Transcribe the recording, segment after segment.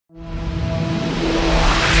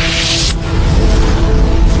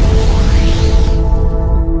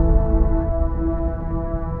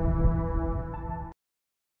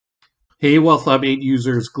Hey WealthLab 8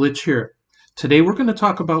 users, Glitch here. Today we're going to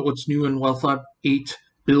talk about what's new in WealthLab 8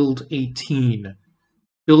 Build 18.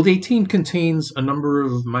 Build 18 contains a number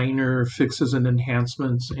of minor fixes and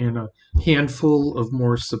enhancements and a handful of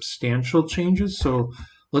more substantial changes. So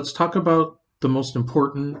let's talk about the most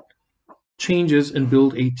important changes in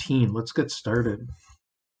Build 18. Let's get started.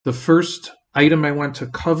 The first item I want to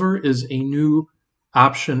cover is a new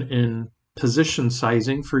option in position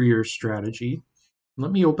sizing for your strategy.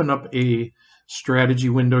 Let me open up a strategy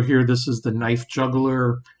window here. This is the knife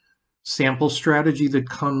juggler sample strategy that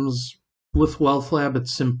comes with WealthLab. It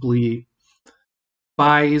simply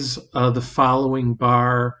buys the following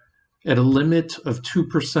bar at a limit of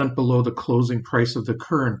 2% below the closing price of the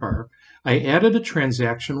current bar. I added a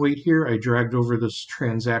transaction weight here. I dragged over this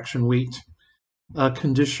transaction weight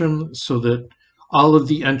condition so that all of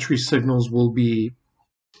the entry signals will be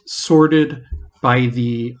sorted by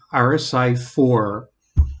the RSI 4,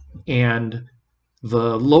 and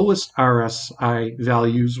the lowest RSI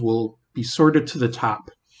values will be sorted to the top.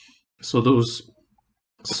 So those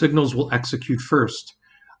signals will execute first.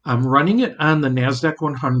 I'm running it on the NASDAQ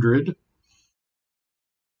 100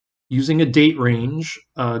 using a date range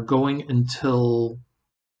going until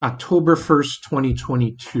October 1st,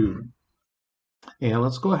 2022. And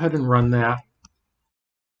let's go ahead and run that.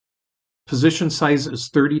 Position size is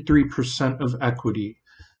 33% of equity.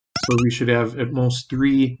 So we should have at most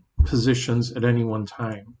 3 positions at any one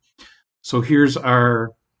time. So here's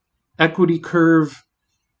our equity curve.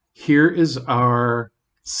 Here is our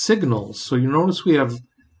signals. So you notice we have,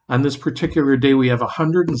 on this particular day, we have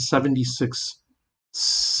 176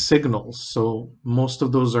 signals. So most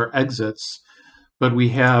of those are exits, but we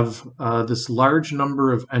have this large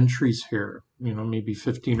number of entries here, maybe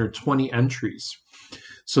 15 or 20 entries.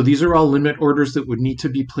 So these are all limit orders that would need to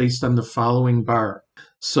be placed on the following bar.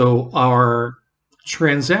 So our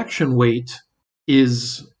transaction weight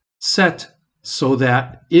is set so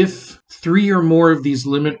that if 3 or more of these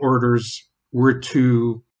limit orders were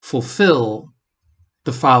to fulfill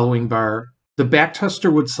the following bar, the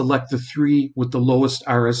backtester would select the 3 with the lowest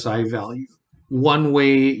RSI value. One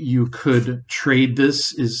way you could trade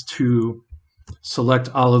this is to select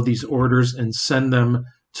all of these orders and send them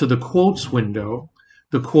to the quotes window.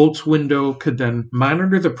 The quotes window could then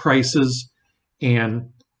monitor the prices and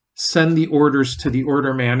send the orders to the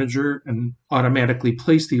order manager and automatically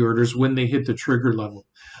place the orders when they hit the trigger level.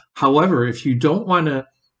 However, if you don't want to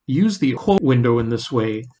use the quote window in this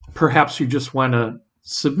way, perhaps you just want to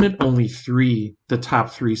submit only the top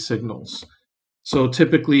 3 signals. So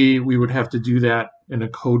typically we would have to do that in a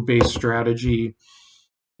code-based strategy.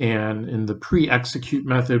 And in the pre-execute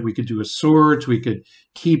method, we could do a sort. We could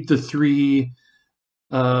keep the 3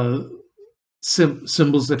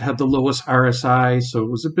 symbols that had the lowest RSI. So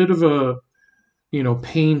it was a bit of a,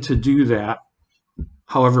 pain to do that.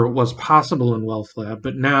 However, it was possible in WealthLab.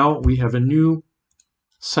 But now we have a new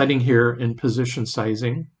setting here in position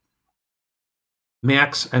sizing.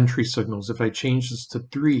 Max entry signals. If I change this to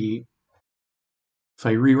 3, if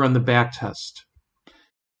I rerun the back test,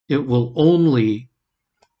 it will only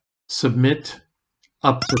submit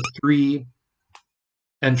up to 3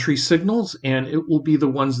 entry signals, and it will be the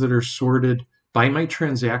ones that are sorted by my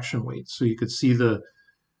transaction weight. So you could see the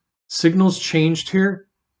signals changed here.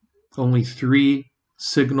 Only 3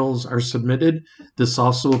 signals are submitted. This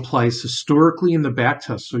also applies historically in the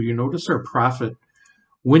backtest. So you notice our profit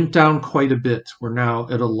went down quite a bit. We're now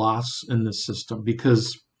at a loss in this system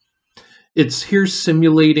because it's here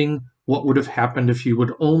simulating what would have happened if you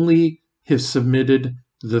would only have submitted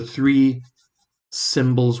the 3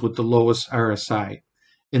 symbols with the lowest RSI,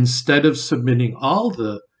 instead of submitting all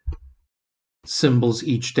the symbols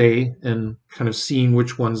each day and kind of seeing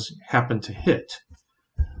which ones happen to hit.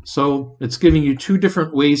 So it's giving you 2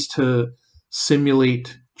 different ways to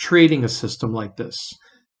simulate trading a system like this.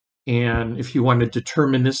 And if you want a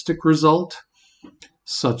deterministic result,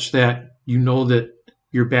 such that you know that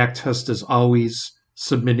your backtest is always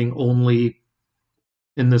submitting only,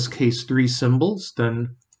 in this case, 3 symbols,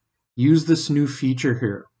 then use this new feature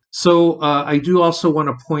here. So I do also want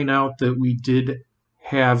to point out that we did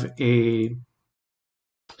have a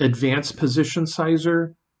advanced position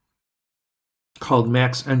sizer called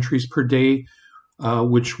max entries per day,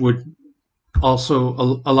 which would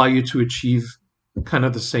also allow you to achieve kind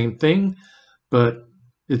of the same thing, but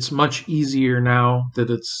it's much easier now that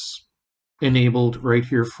it's enabled right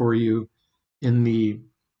here for you in the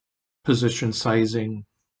position sizing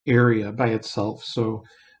area by itself. So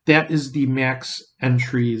that is the max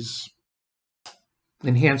entries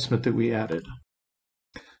enhancement that we added.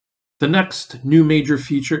 The next new major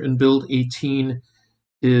feature in Build 18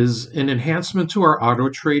 is an enhancement to our auto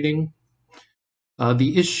trading.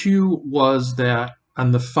 The issue was that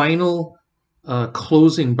on the final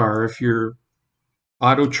closing bar, if you're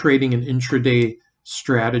auto trading an intraday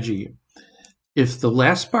strategy, if the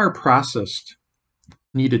last bar processed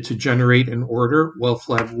needed to generate an order,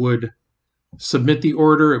 WealthLab would submit the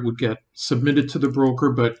order. It would get submitted to the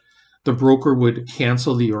broker, but the broker would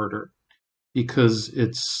cancel the order because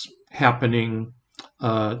it's happening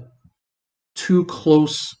too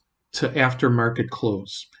close to aftermarket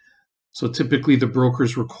close. So typically the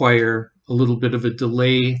brokers require a little bit of a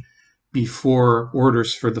delay before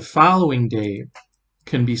orders for the following day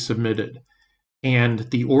can be submitted. And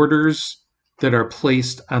the orders that are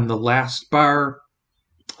placed on the last bar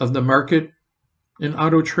of the market in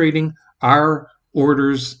auto trading are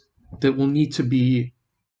orders that will need to be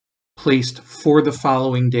placed for the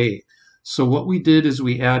following day. So what we did is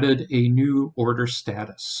we added a new order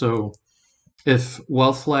status. So if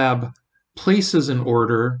WealthLab places an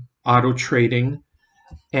order auto trading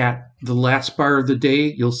at the last bar of the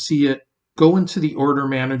day, you'll see it go into the order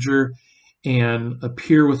manager and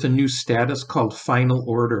appear with a new status called final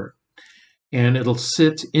order. And it'll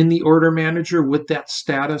sit in the order manager with that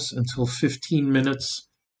status until 15 minutes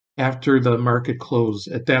after the market close.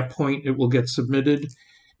 At that point, it will get submitted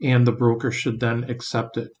and the broker should then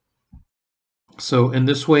accept it. So in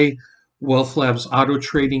this way, WealthLab's auto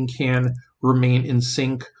trading can remain in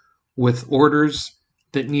sync with orders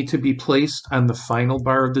that need to be placed on the final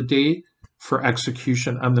bar of the day for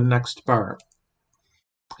execution on the next bar.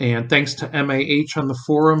 And thanks to MIH on the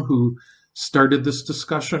forum who started this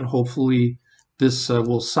discussion. Hopefully this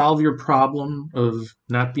will solve your problem of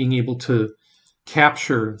not being able to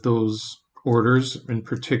capture those orders, in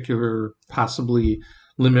particular possibly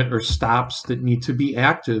limit or stops that need to be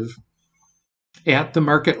active at the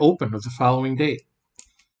market open of the following day.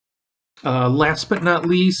 Last but not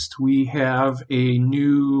least, we have a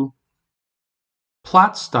new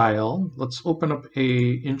plot style. Let's open up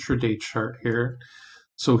a intraday chart here.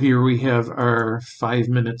 So here we have our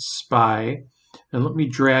 5-minute SPY, and let me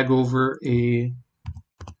drag over a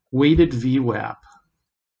weighted VWAP,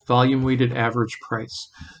 volume weighted average price.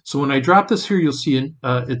 So when I drop this here, you'll see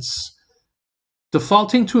it's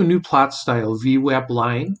defaulting to a new plot style, VWAP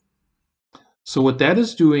line. So what that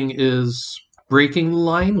is doing is breaking the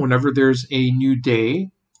line whenever there's a new day.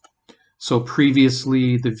 So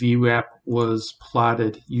previously the VWAP was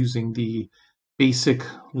plotted using the basic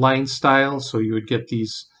line style. So you would get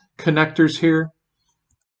these connectors here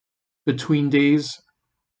between days.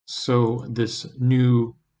 So this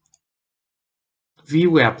new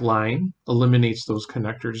VWAP line eliminates those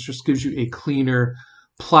connectors, just gives you a cleaner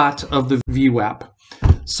plot of the VWAP.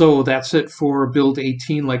 So that's it for build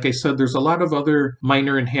 18. Like I said, there's a lot of other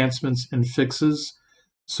minor enhancements and fixes.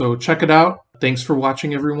 So check it out. Thanks for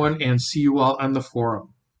watching, everyone, and see you all on the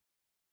forum.